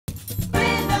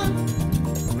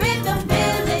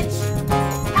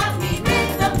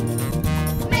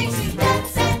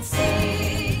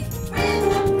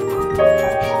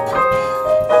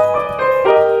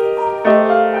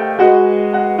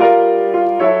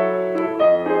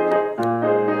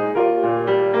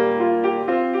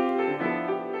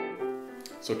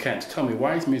Kent, tell me,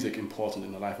 why is music important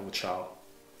in the life of a child?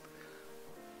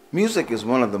 Music is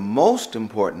one of the most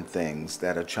important things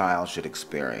that a child should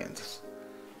experience.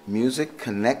 Music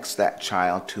connects that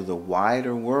child to the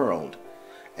wider world,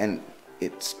 and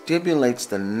it stimulates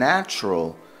the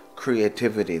natural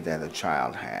creativity that a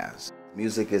child has.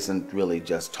 Music isn't really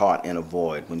just taught in a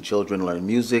void. When children learn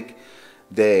music,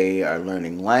 they are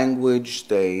learning language,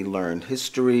 they learn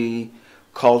history,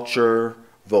 culture,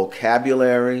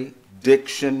 vocabulary,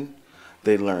 diction,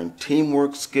 they learn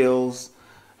teamwork skills.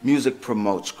 Music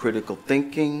promotes critical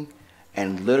thinking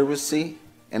and literacy,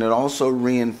 and it also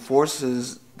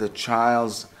reinforces the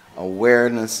child's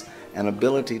awareness and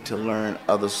ability to learn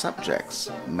other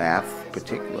subjects, math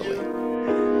particularly.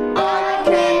 I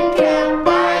can't count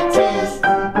by twos.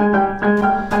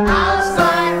 I'll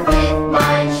start with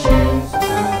my shoes.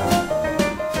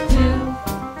 2,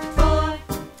 4,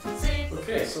 6.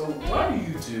 Okay, so why do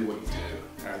you do what you do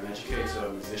as an educator, a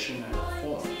musician, and a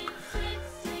performer?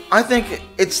 I think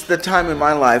it's the time in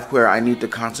my life where I need to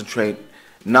concentrate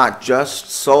not just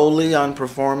solely on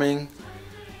performing,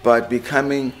 but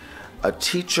becoming a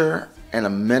teacher and a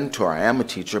mentor. I am a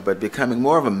teacher, but becoming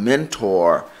more of a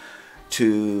mentor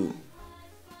to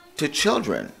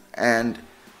children. And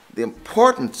the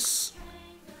importance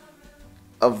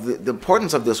of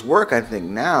this work, I think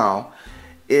now,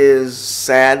 is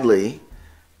sadly,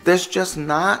 there's just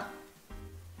not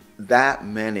that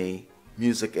many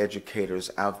music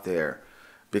educators out there.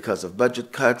 Because of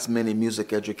budget cuts, many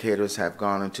music educators have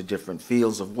gone into different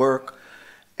fields of work,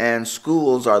 and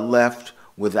schools are left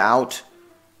without,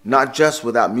 not just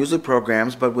without music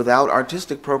programs, but without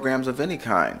artistic programs of any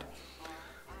kind.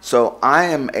 So I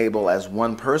am able, as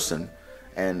one person,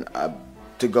 and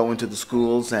to go into the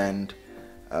schools and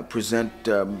present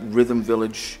Rhythm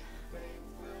Village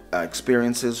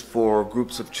experiences for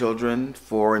groups of children,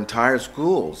 for entire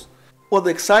schools. Well, the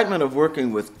excitement of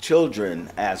working with children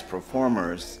as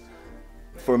performers,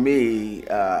 for me,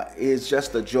 is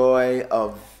just the joy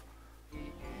of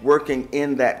working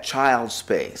in that child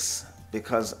space,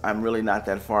 because I'm really not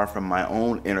that far from my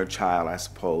own inner child, I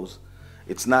suppose.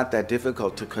 It's not that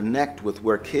difficult to connect with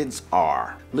where kids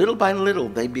are. Little by little,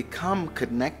 they become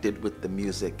connected with the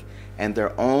music, and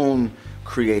their own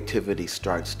creativity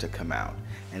starts to come out.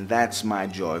 And that's my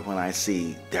joy when I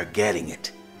see they're getting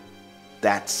it.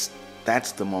 That's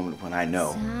the moment when I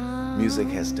know music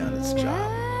has done its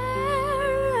job.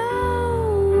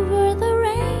 Over the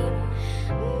rainbow,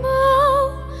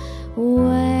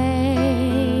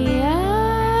 way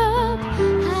up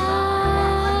high.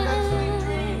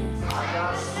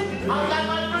 I got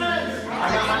my friends.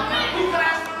 Who can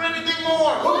ask for anything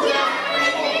more? Who can ask for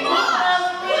anything more?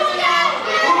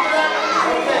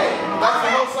 Okay, that's the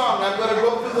whole song. I'm going to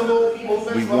go through the whole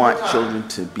thing. We want children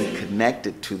to be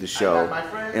connected to the show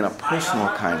in a personal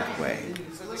kind of way,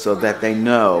 so that they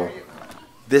know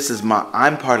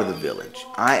I'm part of the village.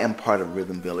 I am part of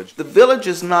Rhythm Village. The village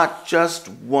is not just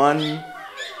one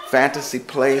fantasy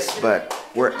place, but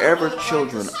wherever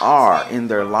children are in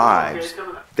their lives,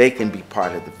 they can be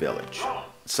part of the village.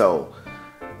 So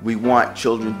we want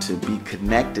children to be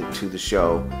connected to the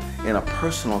show in a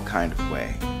personal kind of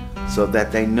way, so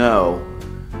that they know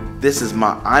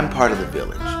I'm part of the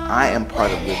village. I am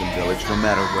part of Rhythm Village no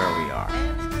matter where we are.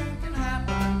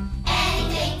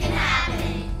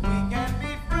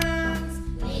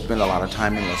 Spent a lot of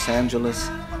time in Los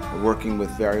Angeles working with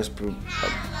various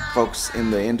folks in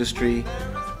the industry.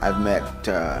 I've met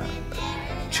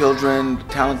children,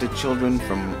 talented children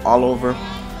from all over.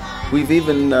 We've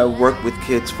even worked with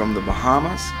kids from the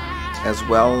Bahamas as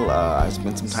well. I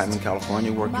spent some time in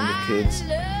California working with kids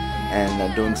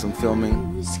and doing some filming.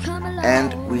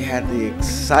 And we had the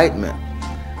excitement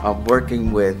of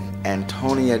working with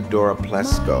Antonia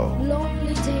Doroplesco.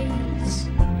 Lonely days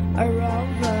are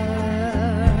over,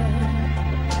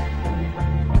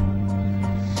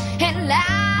 and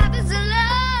life is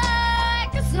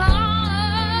like a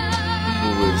song. Who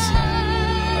was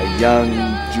a young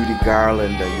Judy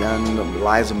Garland, a young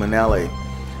Liza Minnelli.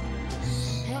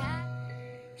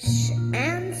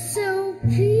 And so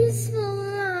peaceful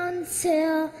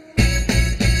until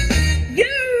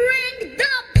you ring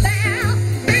the bell,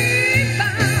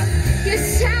 bebop, you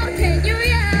shout and you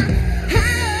yell,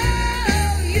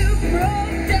 how you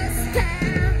broke the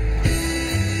spell.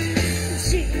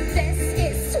 Jesus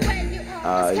is when you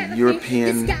almost have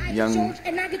European young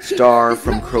star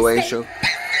from Croatia.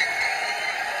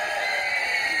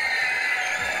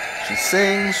 She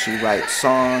sings, she writes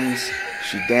songs,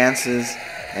 she dances,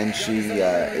 and she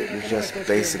was just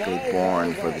basically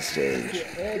born for the stage.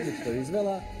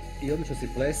 I odlično si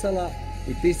plesala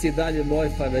i ti si dalje moj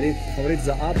favorit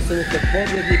za apsolutno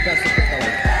pobjednika.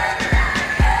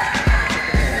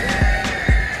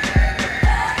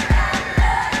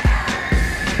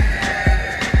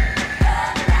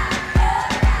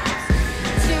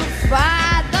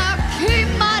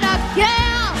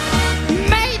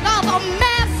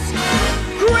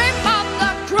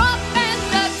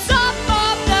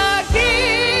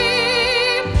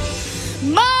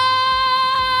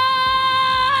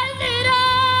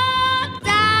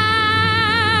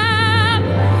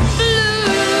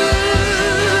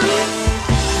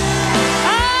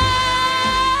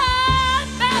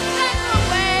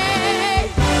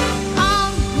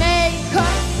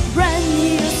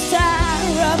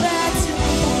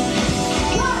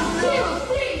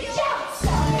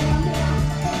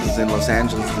 Los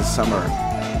Angeles this summer,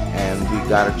 and we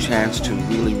got a chance to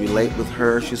really relate with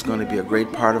her. She's going to be a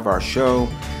great part of our show,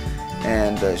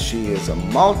 and she is a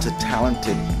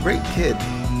multi-talented, great kid.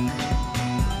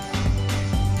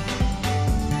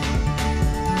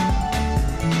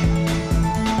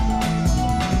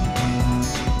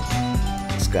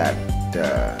 It's got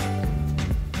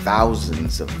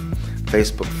thousands of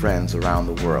Facebook friends around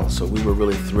the world, so we were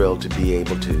really thrilled to be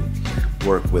able to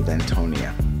work with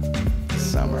Antonia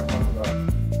this summer.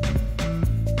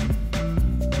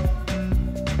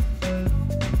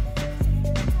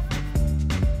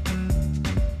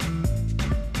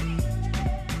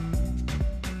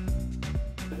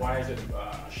 Why is it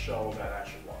a show that I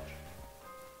should watch?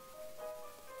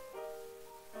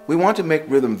 We want to make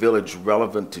Rhythm Village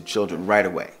relevant to children right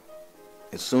away.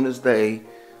 As soon as they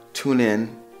tune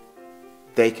in,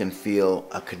 they can feel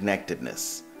a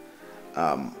connectedness.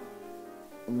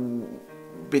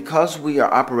 Because we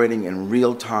are operating in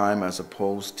real time as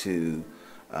opposed to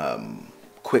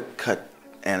quick cut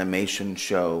animation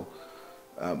show,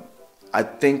 I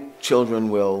think children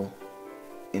will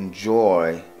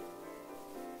enjoy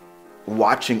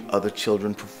watching other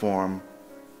children perform.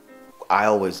 I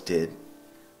always did.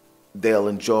 They'll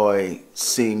enjoy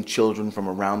seeing children from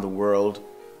around the world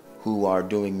who are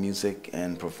doing music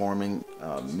and performing.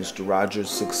 Mr. Rogers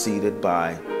succeeded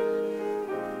by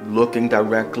looking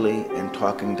directly and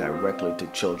talking directly to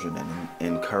children and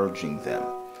encouraging them,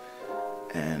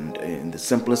 and in the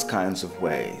simplest kinds of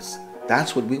ways.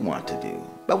 That's what we want to do.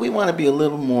 But we want to be a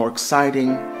little more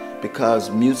exciting because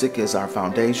music is our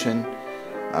foundation.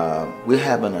 We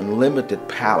have an unlimited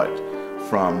palette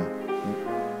from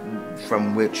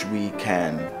which we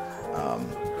can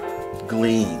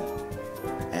glean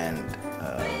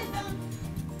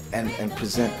and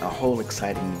present a whole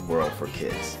exciting new world for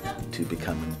kids to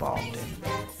become involved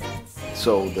in.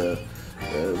 So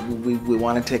we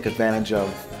want to take advantage of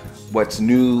what's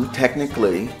new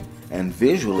technically and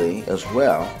visually as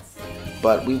well,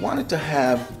 but we wanted to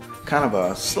have kind of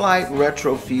a slight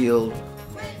retro feel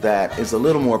that is a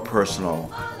little more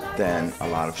personal than a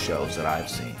lot of shows that I've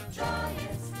seen.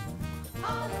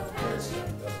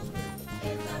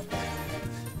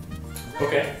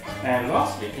 Okay, and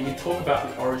lastly, can you talk about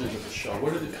the origins of the show?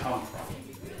 Where did it come from?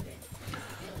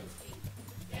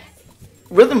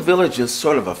 Rhythm Village is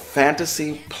sort of a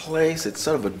fantasy place. It's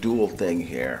sort of a dual thing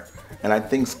here, and I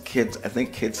think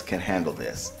kids can handle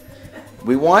this.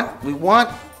 We want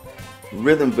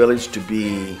Rhythm Village to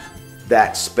be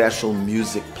that special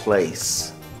music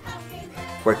place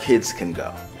where kids can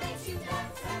go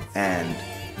and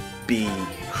be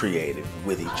creative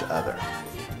with each other.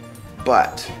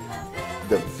 But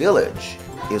the village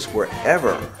is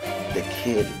wherever the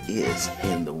kid is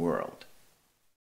in the world.